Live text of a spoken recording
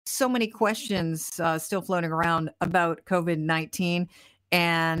So many questions still floating around about COVID-19.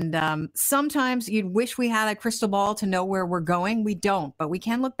 And sometimes you'd wish we had a crystal ball to know where we're going. We don't, but we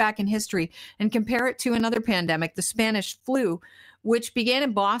can look back in history and compare it to another pandemic, the Spanish flu, which began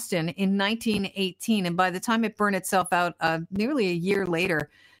in Boston in 1918. And by the time it burned itself out nearly a year later,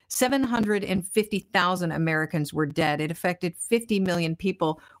 750,000 Americans were dead. It affected 50 million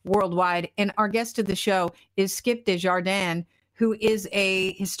people worldwide. And our guest of the show is Skip Desjardins, who is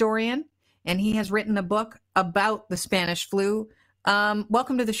a historian, and he has written a book about the Spanish flu.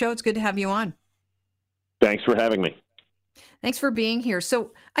 Welcome to the show. It's good to have you on. Thanks for having me. Thanks for being here.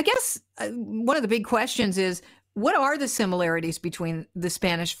 So I guess one of the big questions is, what are the similarities between the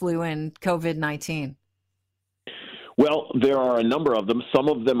Spanish flu and COVID-19? Well, there are a number of them. Some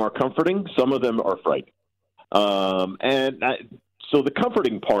of them are comforting. Some of them are frightening. So the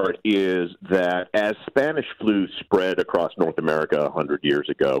comforting part is that as Spanish flu spread across North America 100 years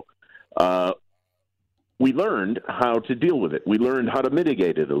ago, we learned how to deal with it. We learned how to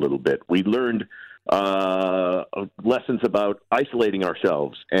mitigate it a little bit. We learned lessons about isolating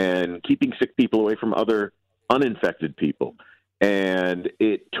ourselves and keeping sick people away from other uninfected people. And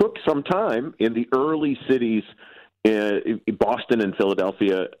it took some time in the early cities, Boston and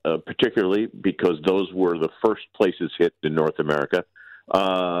Philadelphia particularly, because those were the first places hit in North America.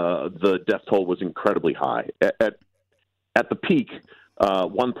 The death toll was incredibly high. At the peak,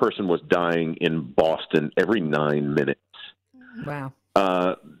 one person was dying in Boston every 9 minutes. Wow.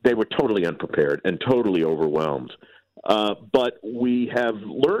 They were totally unprepared and totally overwhelmed. But we have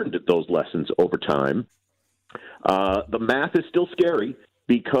learned those lessons over time. The math is still scary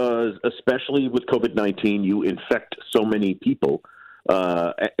because, especially with COVID-19, you infect so many people,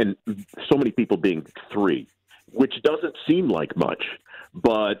 and so many people being 3, which doesn't seem like much.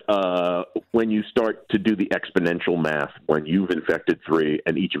 But when you start to do the exponential math, when you've infected 3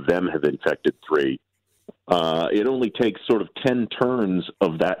 and each of them have infected 3, it only takes sort of 10 turns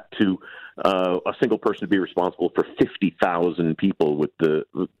of that to a single person to be responsible for 50,000 people with the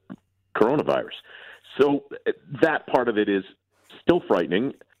coronavirus. So that part of it is still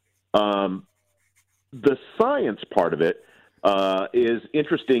frightening. The science part of it is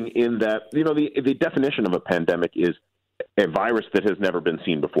interesting in that, the definition of a pandemic is a virus that has never been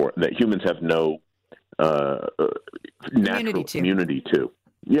seen before, that humans have no natural immunity to.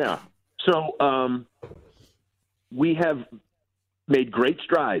 Yeah. So we have made great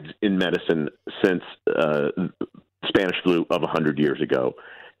strides in medicine since Spanish flu of 100 years ago.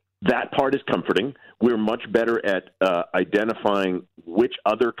 That part is comforting. We're much better at identifying which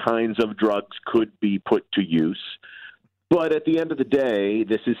other kinds of drugs could be put to use. But at the end of the day,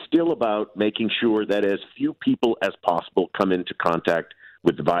 this is still about making sure that as few people as possible come into contact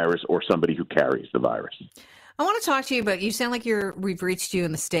with the virus or somebody who carries the virus. I want to talk to you about, you sound like we've reached you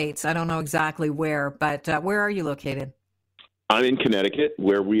in the States. I don't know exactly where, but where are you located? I'm in Connecticut,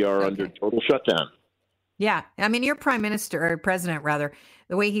 where we are under total shutdown. Yeah. I mean, your prime minister, or president rather,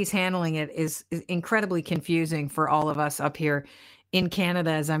 the way he's handling it is incredibly confusing for all of us up here in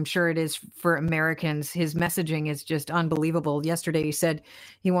Canada, as I'm sure it is for Americans. His messaging is just unbelievable. Yesterday, he said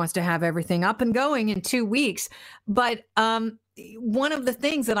he wants to have everything up and going in 2 weeks. But one of the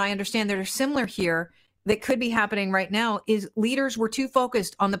things that I understand that are similar here that could be happening right now is leaders were too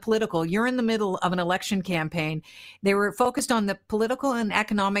focused on the political. You're in the middle of an election campaign. They were focused on the political and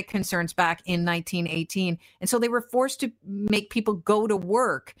economic concerns back in 1918. And so they were forced to make people go to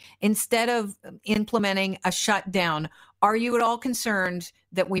work instead of implementing a shutdown. Are you at all concerned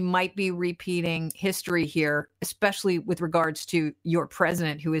that we might be repeating history here, especially with regards to your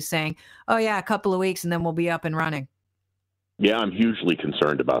president, who is saying, oh yeah, a couple of weeks and then we'll be up and running? Yeah, I'm hugely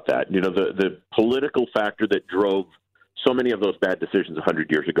concerned about that. The political factor that drove so many of those bad decisions 100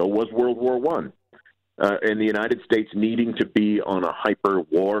 years ago was World War I. And the United States needing to be on a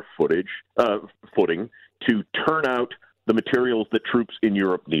hyper-war footing to turn out the materials that troops in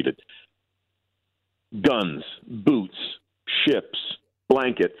Europe needed. Guns, boots, ships,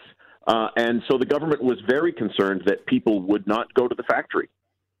 blankets. And so the government was very concerned that people would not go to the factory.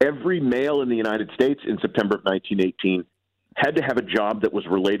 Every male in the United States in September of 1918 had to have a job that was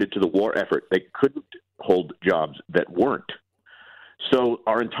related to the war effort. They couldn't hold jobs that weren't. So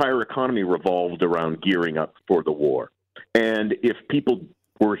our entire economy revolved around gearing up for the war. And if people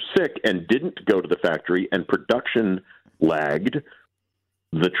were sick and didn't go to the factory and production lagged,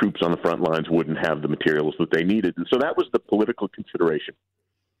 the troops on the front lines wouldn't have the materials that they needed. And so that was the political consideration.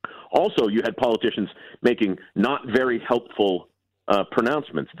 Also, you had politicians making not very helpful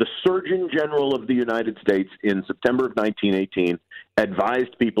pronouncements. The Surgeon General of the United States in September of 1918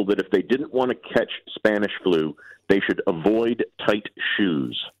 advised people that if they didn't want to catch Spanish flu, they should avoid tight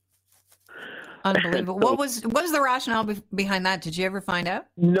shoes. Unbelievable. So, what was the rationale behind that? Did you ever find out?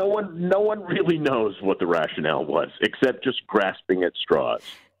 No one really knows what the rationale was, except just grasping at straws.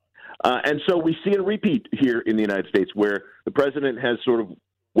 And so we see a repeat here in the United States where the president has sort of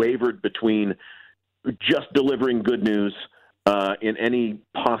wavered between just delivering good news in any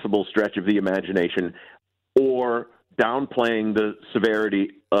possible stretch of the imagination or downplaying the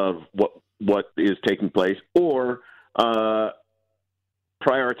severity of what is taking place, or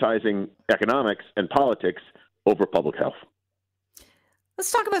prioritizing economics and politics over public health.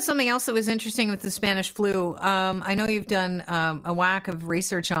 Let's talk about something else that was interesting with the Spanish flu. I know you've done a whack of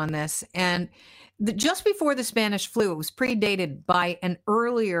research on this, and just before the Spanish flu, it was predated by an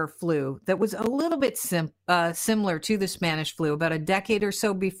earlier flu that was a little bit similar to the Spanish flu, about a decade or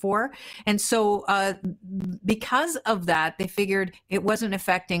so before. And so because of that, they figured it wasn't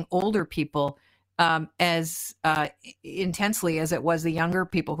affecting older people as intensely as it was the younger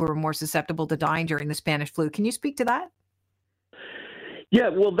people who were more susceptible to dying during the Spanish flu. Can you speak to that? Yeah,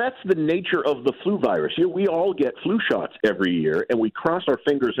 well, that's the nature of the flu virus. We all get flu shots every year, and we cross our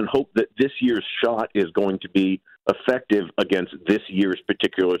fingers and hope that this year's shot is going to be effective against this year's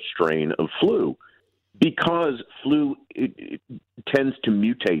particular strain of flu, because flu it tends to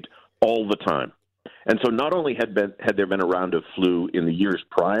mutate all the time. And so not only had there been a round of flu in the years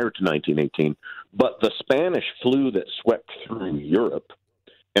prior to 1918, but the Spanish flu that swept through Europe,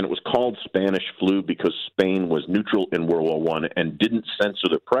 and it was called Spanish flu because Spain was neutral in World War I and didn't censor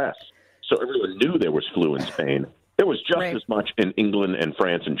the press. So everyone knew there was flu in Spain. There was just as much in England and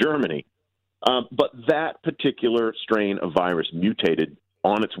France and Germany. But that particular strain of virus mutated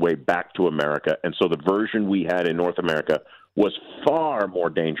on its way back to America. And so the version we had in North America was far more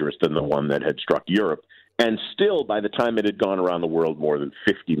dangerous than the one that had struck Europe. And still, by the time it had gone around the world, more than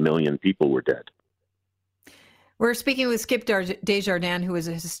 50 million people were dead. We're speaking with Skip Desjardins, who is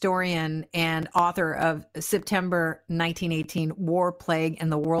a historian and author of September 1918, War, Plague,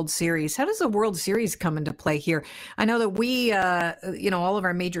 and the World Series. How does the World Series come into play here? I know that we, all of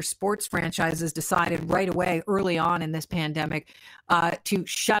our major sports franchises decided right away, early on in this pandemic, to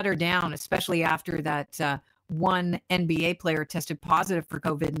shut her down, especially after that one NBA player tested positive for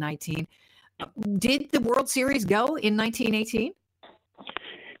COVID-19. Did the World Series go in 1918?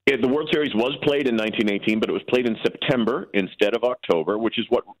 The World Series was played in 1918, but it was played in September instead of October, which is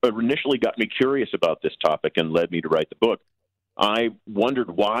what initially got me curious about this topic and led me to write the book. I wondered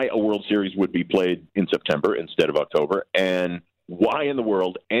why a World Series would be played in September instead of October, and why in the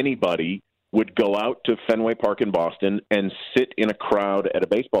world anybody would go out to Fenway Park in Boston and sit in a crowd at a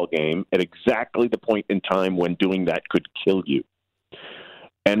baseball game at exactly the point in time when doing that could kill you.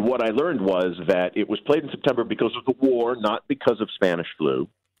 And what I learned was that it was played in September because of the war, not because of Spanish flu.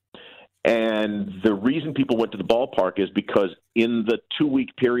 And the reason people went to the ballpark is because in the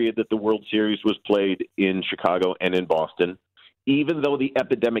 2-week period that the World Series was played in Chicago and in Boston, even though the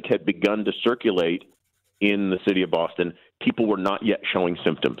epidemic had begun to circulate in the city of Boston, people were not yet showing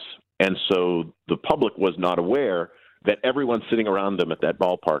symptoms. And so the public was not aware that everyone sitting around them at that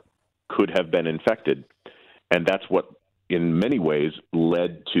ballpark could have been infected. And that's what, in many ways,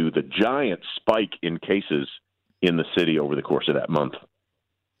 led to the giant spike in cases in the city over the course of that month.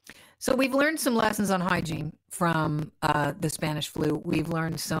 So we've learned some lessons on hygiene from the Spanish flu. We've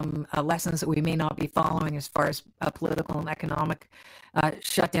learned some lessons that we may not be following as far as political and economic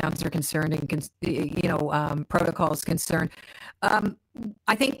shutdowns are concerned, and protocols concerned.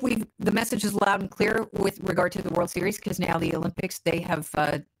 I think the message is loud and clear with regard to the World Series, because now the Olympics, they have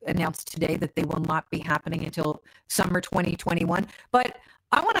announced today that they will not be happening until summer 2021. But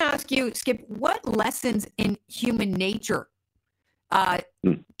I want to ask you, Skip, what lessons in human nature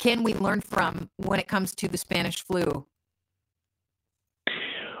can we learn from when it comes to the Spanish flu?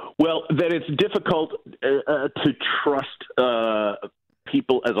 Well, that it's difficult to trust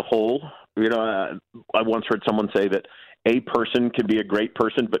people as a whole. I once heard someone say that a person can be a great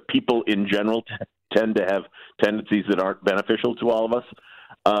person, but people in general tend to have tendencies that aren't beneficial to all of us.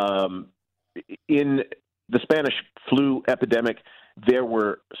 In the Spanish flu epidemic, there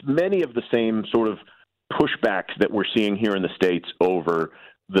were many of the same sort of pushbacks that we're seeing here in the States over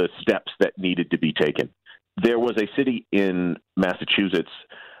the steps that needed to be taken. There was a city in Massachusetts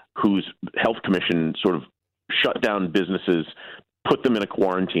whose health commission sort of shut down businesses, put them in a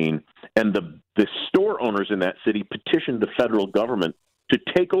quarantine, and the store owners in that city petitioned the federal government to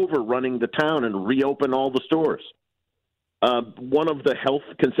take over running the town and reopen all the stores. One of the health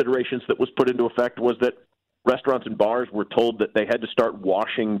considerations that was put into effect was that restaurants and bars were told that they had to start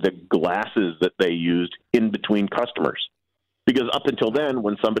washing the glasses that they used in between customers. Because up until then,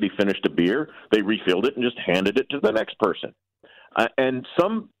 when somebody finished a beer, they refilled it and just handed it to the next person. And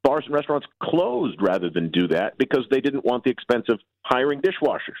some bars and restaurants closed rather than do that because they didn't want the expense of hiring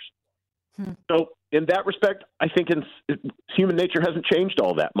dishwashers. So in that respect, I think human nature hasn't changed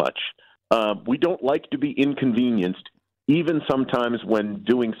all that much. We don't like to be inconvenienced, even sometimes when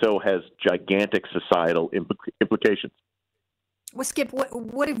doing so has gigantic societal implications. Well, Skip,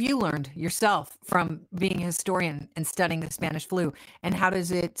 what have you learned yourself from being a historian and studying the Spanish flu, and how does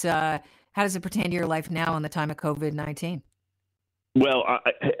it pertain to your life now in the time of COVID-19? Well,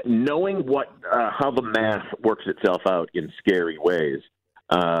 knowing how the math works itself out in scary ways,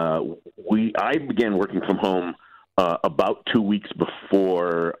 I began working from home about 2 weeks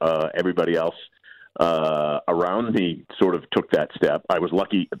before everybody else around me sort of took that step. I was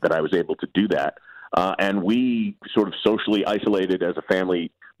lucky that I was able to do that. And we sort of socially isolated as a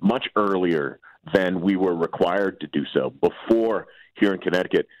family much earlier than we were required to do so. Before, here in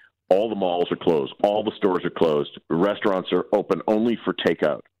Connecticut, all the malls are closed, all the stores are closed, restaurants are open only for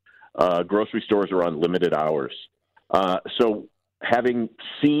takeout, grocery stores are on limited hours. So having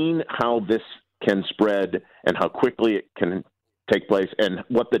seen how this can spread and how quickly it can take place and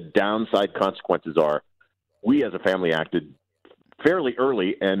what the downside consequences are, we as a family acted fairly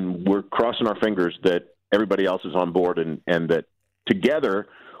early, and we're crossing our fingers that everybody else is on board and that together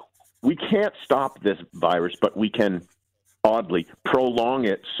we can't stop this virus, but we can oddly prolong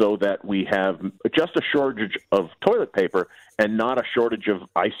it so that we have just a shortage of toilet paper and not a shortage of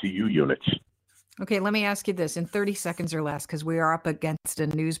ICU units. Okay, let me ask you this in 30 seconds or less, because we are up against a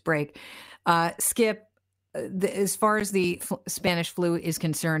news break. Skip, as far as the Spanish flu is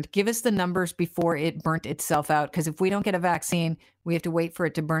concerned, give us the numbers before it burnt itself out. Because if we don't get a vaccine, we have to wait for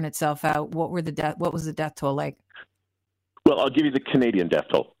it to burn itself out. What was the death toll like? Well, I'll give you the Canadian death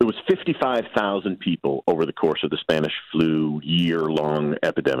toll. It was 55,000 people over the course of the Spanish flu year-long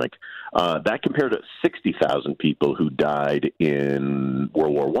epidemic. That compared to 60,000 people who died in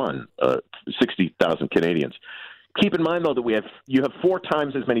World War I, 60,000 Canadians. Keep in mind, though, that you have 4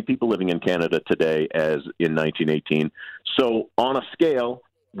 times as many people living in Canada today as in 1918. So on a scale,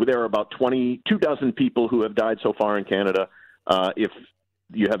 there are about 24 people who have died so far in Canada. If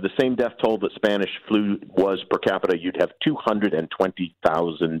you have the same death toll that Spanish flu was per capita, you'd have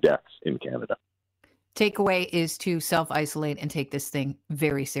 220,000 deaths in Canada. Takeaway is to self-isolate and take this thing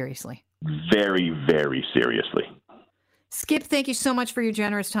very seriously. Very, very seriously. Skip, thank you so much for your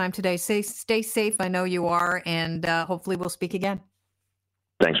generous time today. Stay safe. I know you are, and hopefully we'll speak again.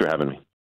 Thanks for having me.